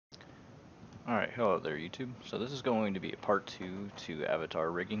Alright, hello there YouTube. So this is going to be a part 2 to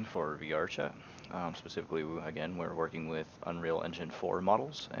avatar rigging for VRChat. Specifically, again, we're working with Unreal Engine 4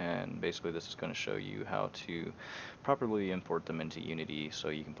 models, and basically this is going to show you how to properly import them into Unity so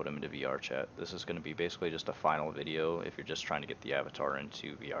you can put them into VRChat. This is going to be basically just a final video if you're just trying to get the avatar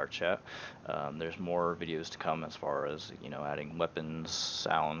into VRChat. There's more videos to come as far as, adding weapons,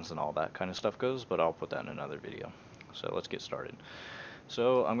 sounds, and all that kind of stuff goes, but I'll put that in another video. So let's get started.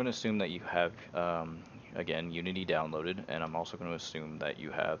 So I'm going to assume that you have, again, Unity downloaded, and I'm also going to assume that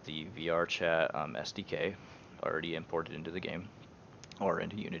you have the VRChat SDK already imported into the game, or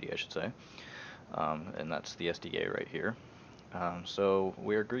into Unity, I should say. And that's the SDK right here. So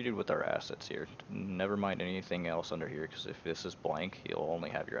we're greeted with our assets here. Never mind anything else under here, because if this is blank, you'll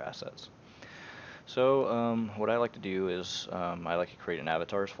only have your assets. So what I like to do is I like to create an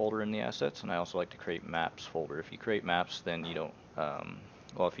avatars folder in the assets, and I also like to create maps folder. If you create maps, then you don't,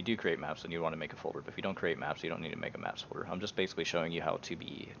 well, if you do create maps, then you want to make a folder, but if you don't create maps, you don't need to make a maps folder. I'm just basically showing you how to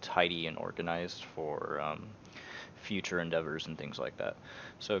be tidy and organized for future endeavors and things like that.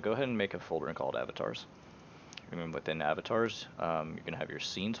 So go ahead and make a folder called avatars. And within avatars, you're going to have your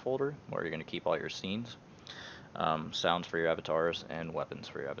scenes folder, where you're going to keep all your scenes, sounds for your avatars, and weapons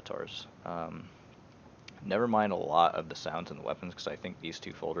for your avatars. Never mind a lot of the sounds and the weapons, because I think these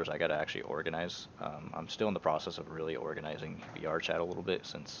two folders I got to actually organize. I'm still in the process of really organizing VRChat a little bit,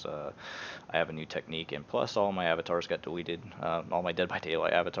 since I have a new technique, and plus all my avatars got deleted. All my Dead by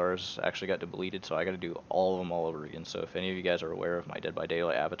Daylight avatars actually got deleted, so I got to do all of them all over again. So if any of you guys are aware of my Dead by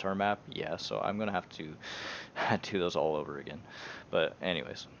Daylight avatar map, yeah, so I'm going to have to do those all over again. But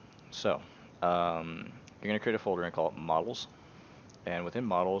anyways, so you're going to create a folder and call it models. And within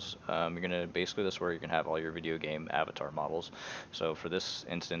models, you're going to basically, this is where you can have all your video game avatar models. So for this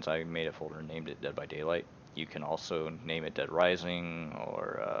instance, I made a folder and named it Dead by Daylight. You can also name it Dead Rising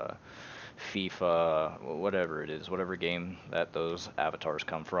or FIFA, whatever it is, whatever game that those avatars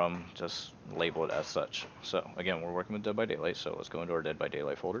come from, just label it as such. So again, we're working with Dead by Daylight, so let's go into our Dead by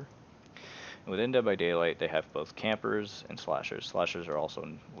Daylight folder. And within Dead by Daylight, they have both campers and slashers. Slashers are also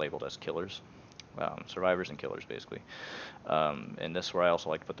labeled as killers. Survivors and killers, basically. And this is where I also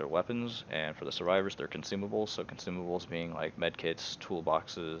like to put their weapons, and for the survivors, they're consumables. So consumables being like medkits,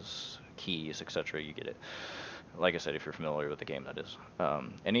 toolboxes, keys, etc. You get it. Like I said, if you're familiar with the game, that is.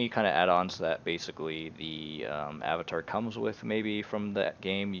 Any kind of add-ons that basically the avatar comes with, maybe from that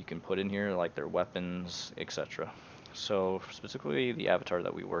game, you can put in here, like their weapons, etc. So specifically, the avatar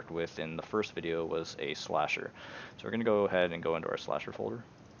that we worked with in the first video was a slasher. So we're going to go ahead and go into our slasher folder.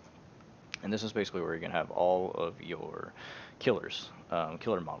 And this is basically where you're going to have all of your killers,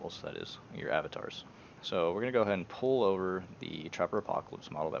 killer models, that is, your avatars. So we're going to go ahead and pull over the Trapper Apocalypse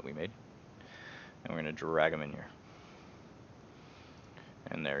model that we made, and we're going to drag him in here.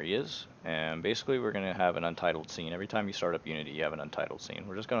 And there he is. And basically we're going to have an untitled scene. Every time you start up Unity, you have an untitled scene.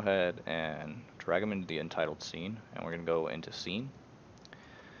 We're just going to go ahead and drag him into the untitled scene, and we're going to go into scene.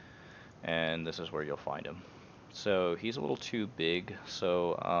 And this is where you'll find him. So he's a little too big,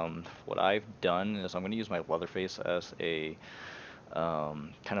 so what I've done is I'm going to use my Leatherface as a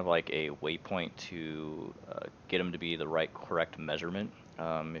kind of like a waypoint to get him to be the correct measurement.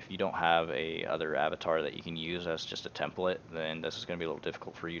 If you don't have a other avatar that you can use as just a template, then this is going to be a little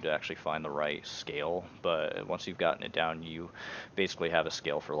difficult for you to actually find the right scale. But once you've gotten it down, you basically have a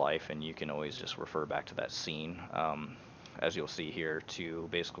scale for life, and you can always just refer back to that scene. As you'll see here, to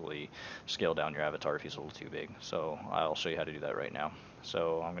basically scale down your avatar if he's a little too big. So I'll show you how to do that right now.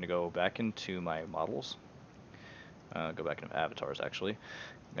 So I'm going to go back into my models, go back into avatars actually.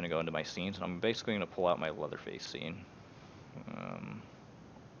 I'm going to go into my scenes, and I'm basically going to pull out my Leatherface scene,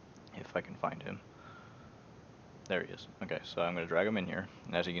 if I can find him. There he is. Okay, so I'm going to drag him in here,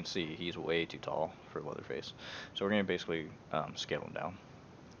 and as you can see, he's way too tall for Leatherface. So we're going to basically scale him down.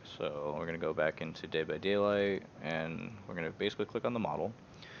 So we're going to go back into Dead by Daylight, and we're going to basically click on the model,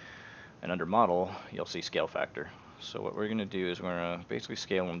 and under model you'll see scale factor. So what we're going to do is we're going to basically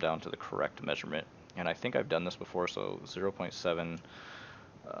scale him down to the correct measurement, and I think I've done this before, so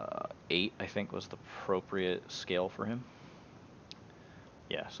 0.78 I think was the appropriate scale for him.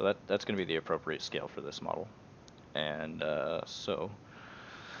 Yeah, so that's going to be the appropriate scale for this model. And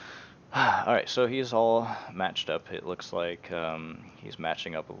alright, so he's all matched up. It looks like he's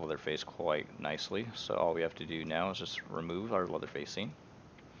matching up with Leatherface quite nicely. So all we have to do now is just remove our Leatherface scene.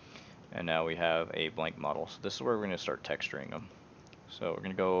 And now we have a blank model. So this is where we're going to start texturing them. So we're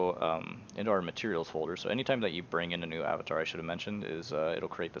going to go into our materials folder. So anytime that you bring in a new avatar, I should have mentioned, is it'll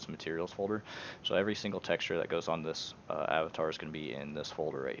create this materials folder. So every single texture that goes on this avatar is going to be in this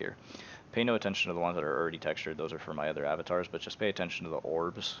folder right here. Pay no attention to the ones that are already textured. Those are for my other avatars, but just pay attention to the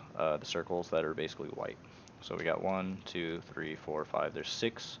orbs, the circles that are basically white. So we got 1, 2, 3, 4, 5. There's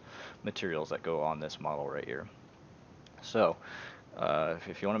 6 materials that go on this model right here. So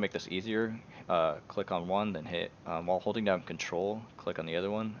if you want to make this easier, click on one, then hit, while holding down Control, click on the other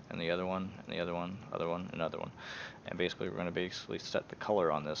one, and the other one, and the other one, other one, and another one. And basically we're going to set the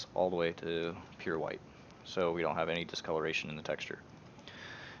color on this all the way to pure white, so we don't have any discoloration in the texture.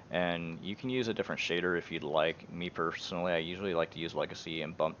 And you can use a different shader if you'd like. Me personally, I usually like to use Legacy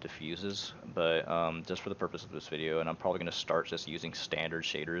and bump diffuses, but just for the purpose of this video, and I'm probably going to start just using standard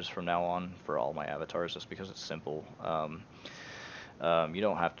shaders from now on for all my avatars, just because it's simple. You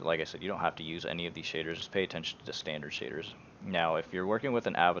don't have to, like I said, you don't have to use any of these shaders. Just pay attention to the standard shaders. Now, if you're working with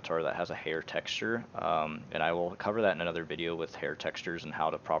an avatar that has a hair texture, and I will cover that in another video with hair textures and how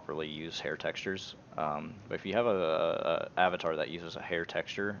to properly use hair textures. But if you have a avatar that uses a hair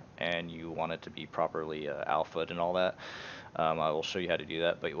texture and you want it to be properly alphaed and all that, I will show you how to do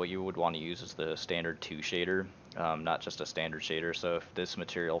that. But what you would want to use is the standard 2 shader, not just a standard shader. So if this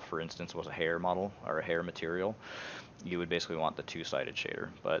material, for instance, was a hair model or a hair material, you would basically want the 2-sided shader.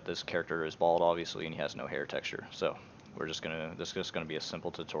 But this character is bald, obviously, and he has no hair texture. So this is just gonna be a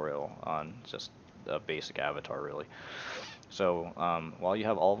simple tutorial on just a basic avatar, really. So while you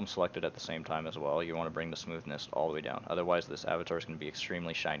have all of them selected at the same time as well, you want to bring the smoothness all the way down. Otherwise, this avatar is going to be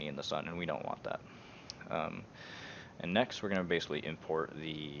extremely shiny in the sun, and we don't want that. And next, we're going to basically import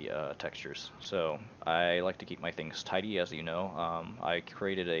the textures. So I like to keep my things tidy, as you know. I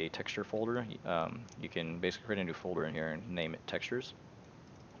created a texture folder. You can basically create a new folder in here and name it textures.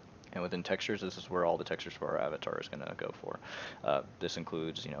 And within textures, this is where all the textures for our avatar is going to go for. This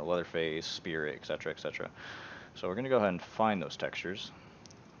includes, Leatherface, Spirit, etc., etc. So we're going to go ahead and find those textures.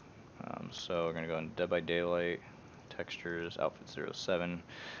 So we're going to go in Dead by Daylight, Textures, Outfit 07.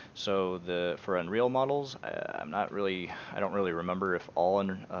 So for Unreal models, I don't really remember if all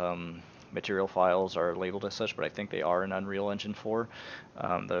material files are labeled as such, but I think they are in Unreal Engine 4.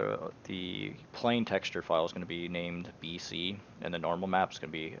 The plain texture file is going to be named BC, and the normal map is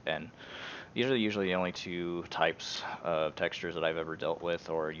going to be N. These are usually the only 2 types of textures that I've ever dealt with,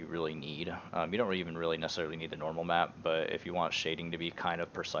 or you really need. You don't even really necessarily need the normal map, but if you want shading to be kind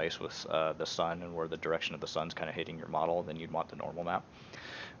of precise with the sun and where the direction of the sun's kind of hitting your model, then you'd want the normal map.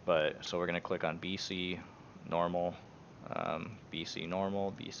 So we're going to click on BC, normal, BC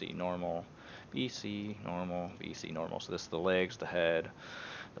normal, BC normal, BC normal, BC normal. So this is the legs, the head,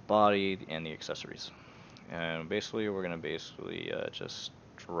 the body, and the accessories. And basically we're going to just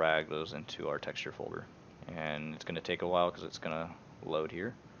drag those into our texture folder, and it's going to take a while because it's going to load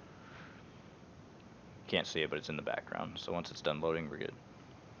here. Can't see it, but it's in the background. So once it's done loading, we're good.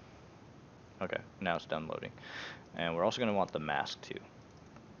 Okay, now it's done loading. And we're also going to want the mask too.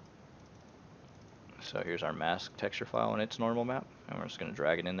 So here's our mask texture file in its normal map, and we're just going to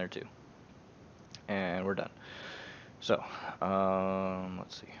drag it in there too. And we're done. So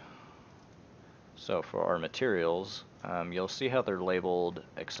let's see. So for our materials, you'll see how they're labeled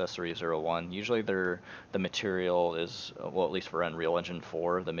accessory 01. Usually the material is, well, at least for Unreal Engine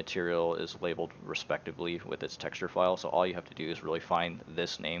 4, the material is labeled respectively with its texture file. So all you have to do is really find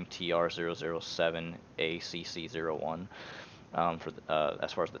this name, TR007ACC01,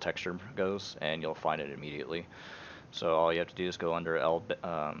 as far as the texture goes, and you'll find it immediately. So all you have to do is go under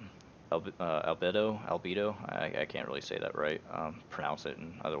albedo. I can't really say that right. Pronounce it,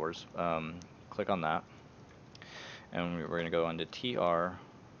 in other words. Click on that, and we're going to go into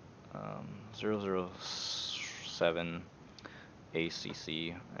TR007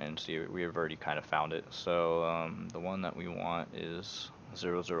 ACC, and see we have already kind of found it. So the one that we want is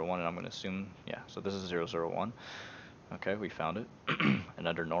 001, and I'm going to assume, yeah, so this is 001. Okay, we found it. And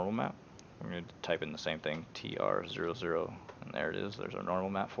under normal map, we're going to type in the same thing, TR00, and there it is. There's our normal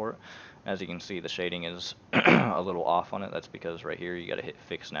map for it. As you can see, the shading is a little off on it. That's because right here you got to hit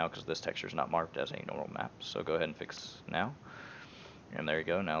fix now because this texture is not marked as a normal map. So go ahead and fix now, and there you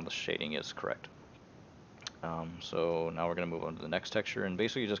go. Now the shading is correct. So now we're going to move on to the next texture, and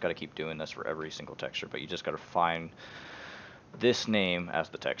basically you just got to keep doing this for every single texture, but you just got to find this name as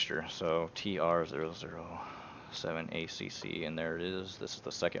the texture. So TR007ACC, and there it is. This is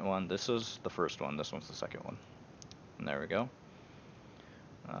the second one. This is the first one. This one's the second one. And there we go.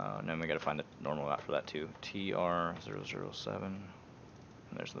 And then we got to find the normal map for that too. TR007. And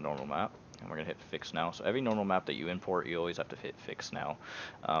there's the normal map. And we're going to hit fix now. So every normal map that you import, you always have to hit fix now.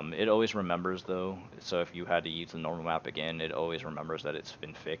 It always remembers though. So if you had to use the normal map again, it always remembers that it's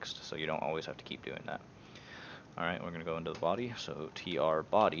been fixed. So you don't always have to keep doing that. Alright, we're going to go into the body. So TR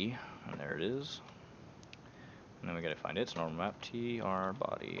body. And there it is. And then we gotta find its normal map, TR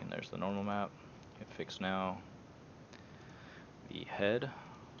body, and there's the normal map. Hit fix now. The head,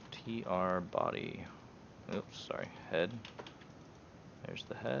 TR body. Oops, sorry, head. There's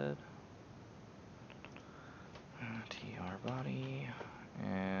the head. TR body.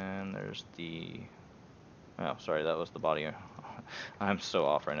 And there's the... Oh, sorry, that was the body. I'm so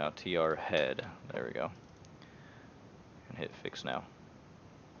off right now. TR head. There we go. And hit fix now.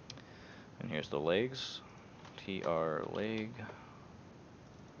 And here's the legs. TR leg.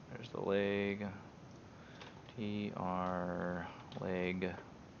 There's the leg. TR leg.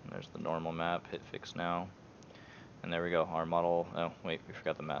 And there's the normal map. Hit fix now. And there we go. Our model. Oh, wait, we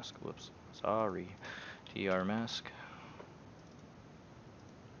forgot the mask. Whoops. Sorry. TR mask.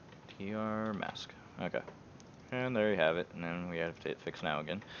 TR mask. Okay. And there you have it. And then we have to hit fix now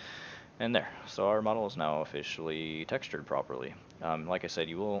again. And there. So our model is now officially textured properly. Like I said,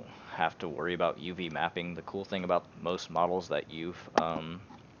 you will have to worry about UV mapping. The cool thing about most models that you've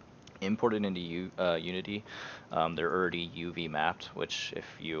imported into Unity, they're already UV mapped, which if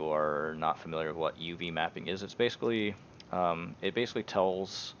you are not familiar with what UV mapping is, it's basically, it basically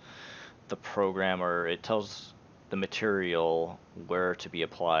tells the program, or it tells the material where to be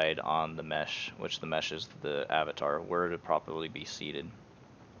applied on the mesh, which the mesh is the avatar, where to properly be seated.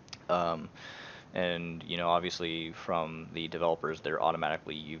 And you know, obviously from the developers, they're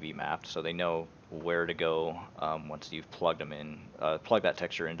automatically UV mapped, so they know where to go once you've plugged them in, plug that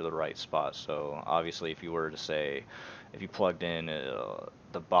texture into the right spot. So obviously, if you were to say, if you plugged in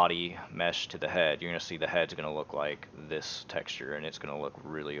the body mesh to the head, you're gonna see the head's gonna look like this texture, and it's gonna look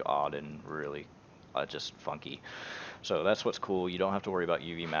really odd and really just funky. So that's what's cool. You don't have to worry about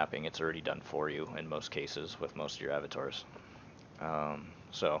UV mapping. It's already done for you in most cases with most of your avatars.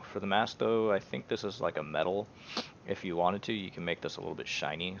 So for the mask though, I think this is like a metal. If you wanted to, you can make this a little bit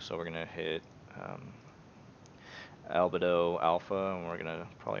shiny. So we're gonna hit albedo alpha, and we're gonna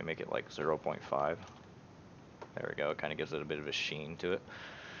probably make it like 0.5. There we go. It kind of gives it a bit of a sheen to it.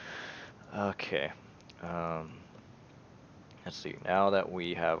 Okay. Let's see, now that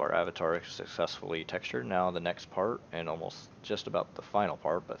we have our avatar successfully textured, now the next part, and almost just about the final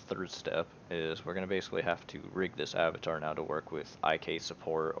part, but third step, is we're going to basically have to rig this avatar now to work with IK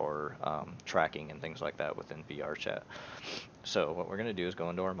support or tracking and things like that within VRChat. So what we're going to do is go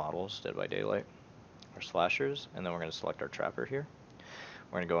into our models, Dead by Daylight, our slashers, and then we're going to select our trapper here.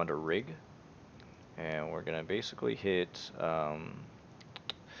 We're going to go under rig, and we're going to basically hit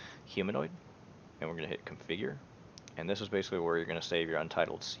humanoid, and we're going to hit configure. And this is basically where you're going to save your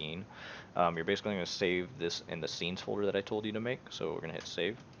untitled scene. You're basically going to save this in the scenes folder that I told you to make. So we're going to hit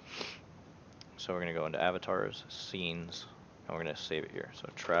save. So we're going to go into avatars, scenes, and we're going to save it here. So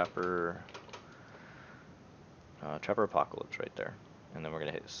Trapper Apocalypse right there. And then we're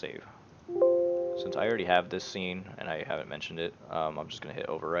going to hit save. Since I already have this scene and I haven't mentioned it, I'm just going to hit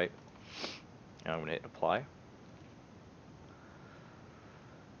overwrite. And I'm going to hit apply.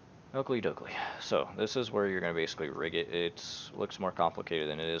 Oakley dokley. So this is where you're going to basically rig it. It looks more complicated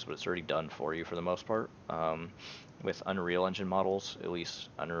than it is, but it's already done for you for the most part. With Unreal Engine models, at least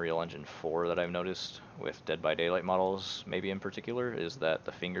Unreal Engine 4 that I've noticed, with Dead by Daylight models maybe in particular, is that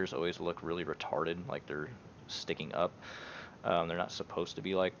the fingers always look really retarded, like they're sticking up. They're not supposed to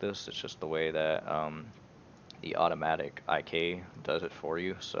be like this. It's just the way that the automatic IK does it for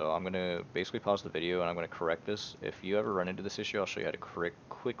you. So I'm going to basically pause the video and I'm going to correct this. If you ever run into this issue, I'll show you how to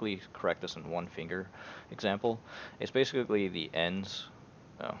quickly correct this in one finger example. It's basically the ends.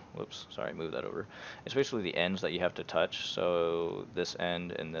 Oh, whoops, sorry, move that over. It's basically the ends that you have to touch, so this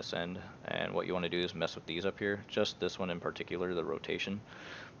end and this end, and what you want to do is mess with these up here, just this one in particular, the rotation,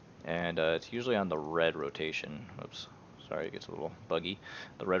 and it's usually on the red rotation. Whoops, sorry, it gets a little buggy.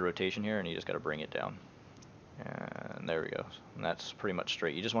 The red rotation here, and you just got to bring it down. And there we go. And that's pretty much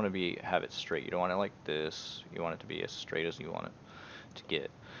straight. You just want to have it straight. You don't want it like this. You want it to be as straight as you want it to get.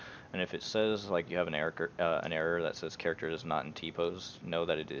 And if it says like you have an error that says character is not in T-pose, know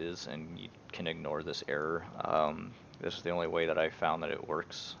that it is, and you can ignore this error. This is the only way that I found that it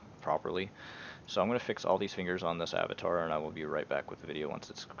works properly. So I'm going to fix all these fingers on this avatar, and I will be right back with the video once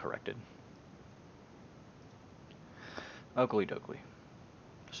it's corrected. Oakley dokley.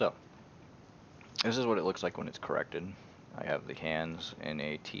 So this is what it looks like when it's corrected. I have the hands in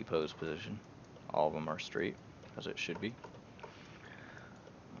a T-pose position. All of them are straight, as it should be.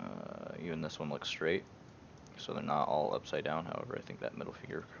 Even this one looks straight, so they're not all upside down. However, I think that middle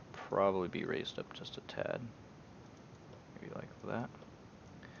finger could probably be raised up just a tad. Maybe like that.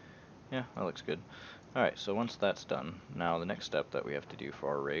 Yeah, that looks good. Alright, so once that's done, now the next step that we have to do for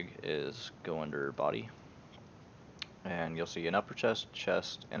our rig is go under body. And you'll see an upper chest,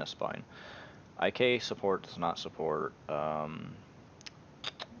 chest, and a spine. IK support does not support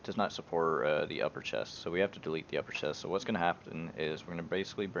the upper chest, so we have to delete the upper chest. So what's going to happen is we're going to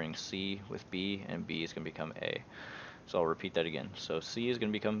basically bring C with B, and B is going to become A. So I'll repeat that again. So C is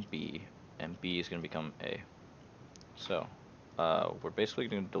going to become B, and B is going to become A. So we're basically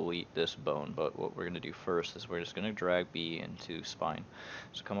going to delete this bone, but what we're going to do first is we're just going to drag B into spine.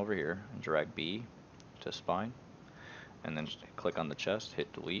 So come over here and drag B to spine, and then click on the chest,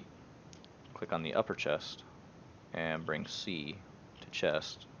 hit delete, click on the upper chest, and bring C to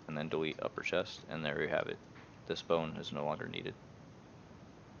chest, and then delete upper chest, and there you have it. This bone is no longer needed.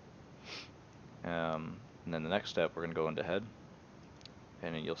 And then the next step, we're going to go into head,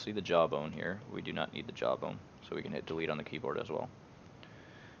 and you'll see the jawbone here. We do not need the jawbone, so we can hit delete on the keyboard as well.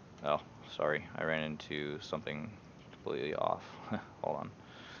 Oh, sorry, I ran into something completely off. Hold on.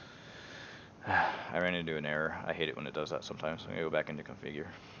 I ran into an error. I hate it when it does that sometimes. I'm going to go back into configure.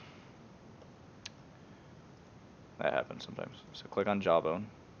 That happens sometimes. So click on jawbone,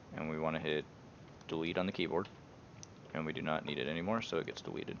 and we want to hit delete on the keyboard, and we do not need it anymore, so it gets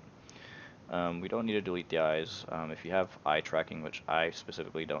deleted. We don't need to delete the eyes. If you have eye tracking, which I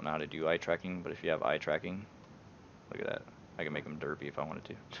specifically don't know how to do eye tracking, but if you have eye tracking, look at that. I can make them derpy if I wanted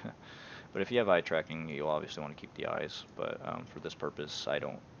to. But if you have eye tracking, you'll obviously want to keep the eyes. But for this purpose, I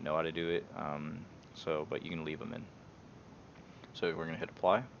don't know how to do it. But you can leave them in. So we're going to hit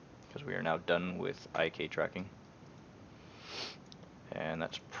apply, because we are now done with IK tracking. And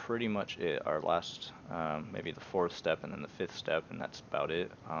that's pretty much it. Our last, maybe the fourth step and then the fifth step, and that's about it.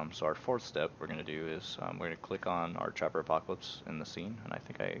 So our fourth step we're going to do is we're going to click on our Trapper Apocalypse in the scene, and I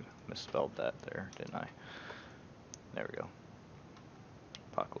think I misspelled that there, didn't I? There we go.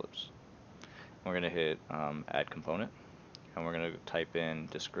 Apocalypse. We're going to hit add component, and we're going to type in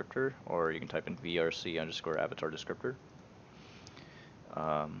descriptor, or you can type in VRC underscore avatar descriptor.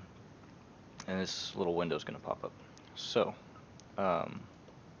 And this little window is going to pop up. So,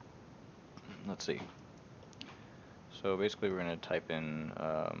 let's see. So basically we're going to type in,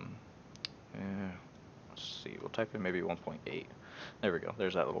 let's see, we'll type in maybe 1.8. There we go,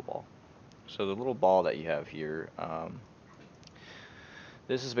 there's that little ball. So the little ball that you have here,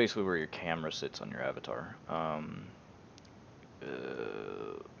 this is basically where your camera sits on your avatar.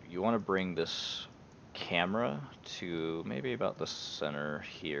 You want to bring this camera to maybe about the center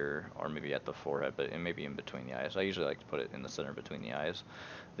here, or maybe at the forehead, but maybe in between the eyes. I usually like to put it in the center between the eyes.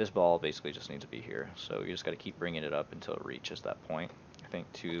 This ball basically just needs to be here, so you just got to keep bringing it up until it reaches that point. I think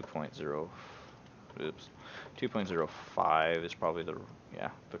 2.05 is probably the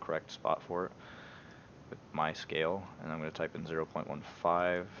correct spot for it with my scale, and I'm going to type in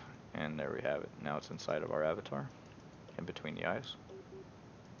 0.15, and there we have it. Now it's inside of our avatar, in between the eyes.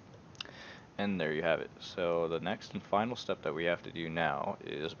 And there you have it. So the next and final step that we have to do now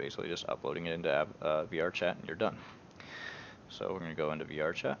is basically just uploading it into VRChat, and you're done. So we're going to go into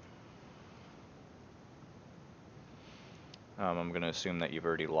VRChat. I'm going to assume that you've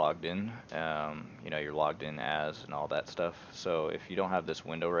already logged in. You're logged in as and all that stuff. So if you don't have this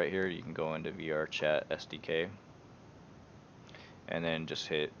window right here, you can go into VRChat SDK, and then just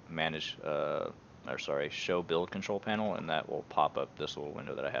hit manage, show build control panel, and that will pop up this little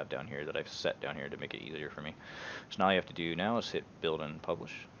window that I have down here that I've set down here to make it easier for me. So now all you have to do now is hit build and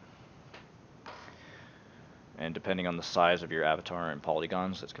publish. And depending on the size of your avatar and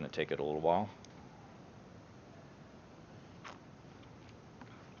polygons, it's going to take it a little while.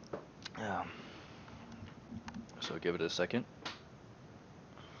 So give it a second.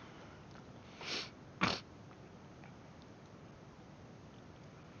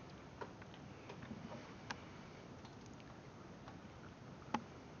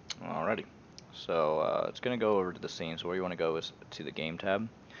 Alrighty. So it's going to go over to the scene. So where you want to go is to the game tab, and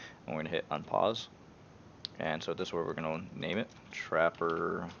we're going to hit unpause. And so this is where we're going to name it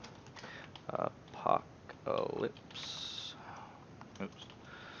Trapper Apocalypse. Oops.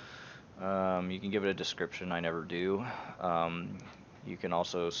 You can give it a description. I never do. You can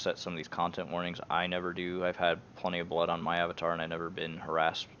also set some of these content warnings. I never do. I've had plenty of blood on my avatar, and I've never been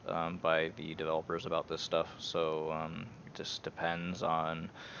harassed by the developers about this stuff. So it just depends on.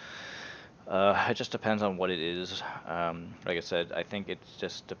 What it is. Like I said, I think it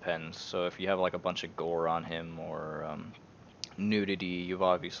just depends. So if you have like a bunch of gore on him or nudity, you're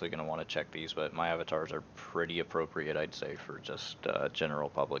obviously going to want to check these, but my avatars are pretty appropriate, I'd say, for just general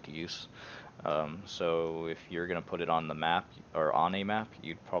public use. So if you're going to put it on the map or on a map,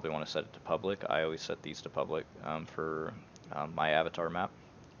 you'd probably want to set it to public. I always set these to public for my avatar map.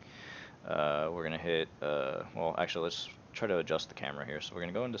 We're going to hit, well, actually, let's try to adjust the camera here. So we're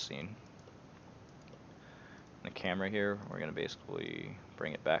going to go into scene. The camera here, we're going to basically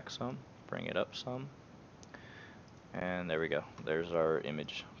bring it back some, bring it up some. And there we go. There's our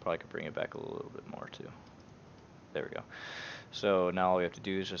image. Probably could bring it back a little bit more too. There we go. So now all we have to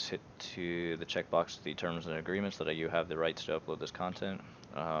do is just hit to the checkbox, the terms and agreements that you have the rights to upload this content.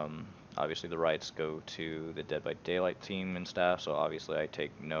 Obviously the rights go to the Dead by Daylight team and staff, so obviously I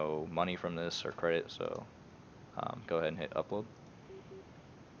take no money from this or credit, so go ahead and hit upload.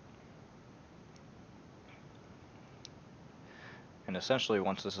 And essentially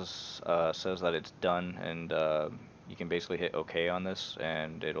once this is, says that it's done, and you can basically hit OK on this,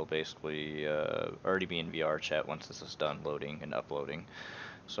 and it'll basically already be in VRChat once this is done loading and uploading.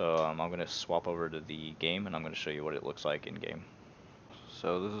 So I'm going to swap over to the game, and I'm going to show you what it looks like in game.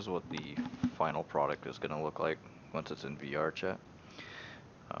 So this is what the final product is going to look like once it's in VRChat.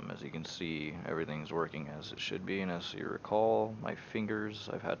 As you can see, everything's working as it should be, and as you recall, my fingers,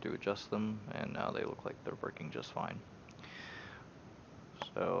 I've had to adjust them, and now they look like they're working just fine.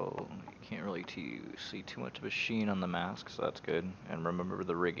 So you can't really see too much of a sheen on the mask, so that's good. And remember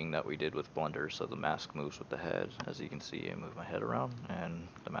the rigging that we did with Blender, so the mask moves with the head. As you can see, I move my head around, and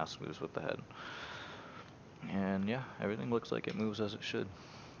the mask moves with the head. And yeah, everything looks like it moves as it should.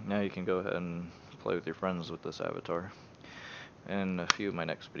 Now you can go ahead and play with your friends with this avatar. In a few of my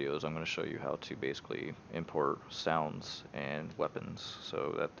next videos, I'm going to show you how to basically import sounds and weapons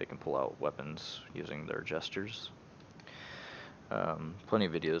so that they can pull out weapons using their gestures. Plenty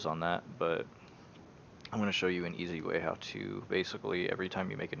of videos on that, but I'm going to show you an easy way how to basically, every time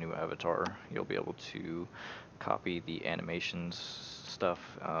you make a new avatar, you'll be able to copy the animations stuff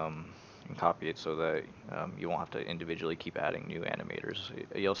and copy it so that you won't have to individually keep adding new animators.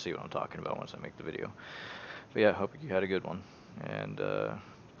 You'll see what I'm talking about once I make the video. But yeah, hope you had a good one, and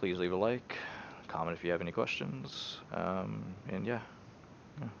please leave a like, comment if you have any questions, and yeah,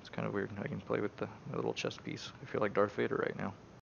 it's kind of weird. I can play with the little chess piece. I feel like Darth Vader right now.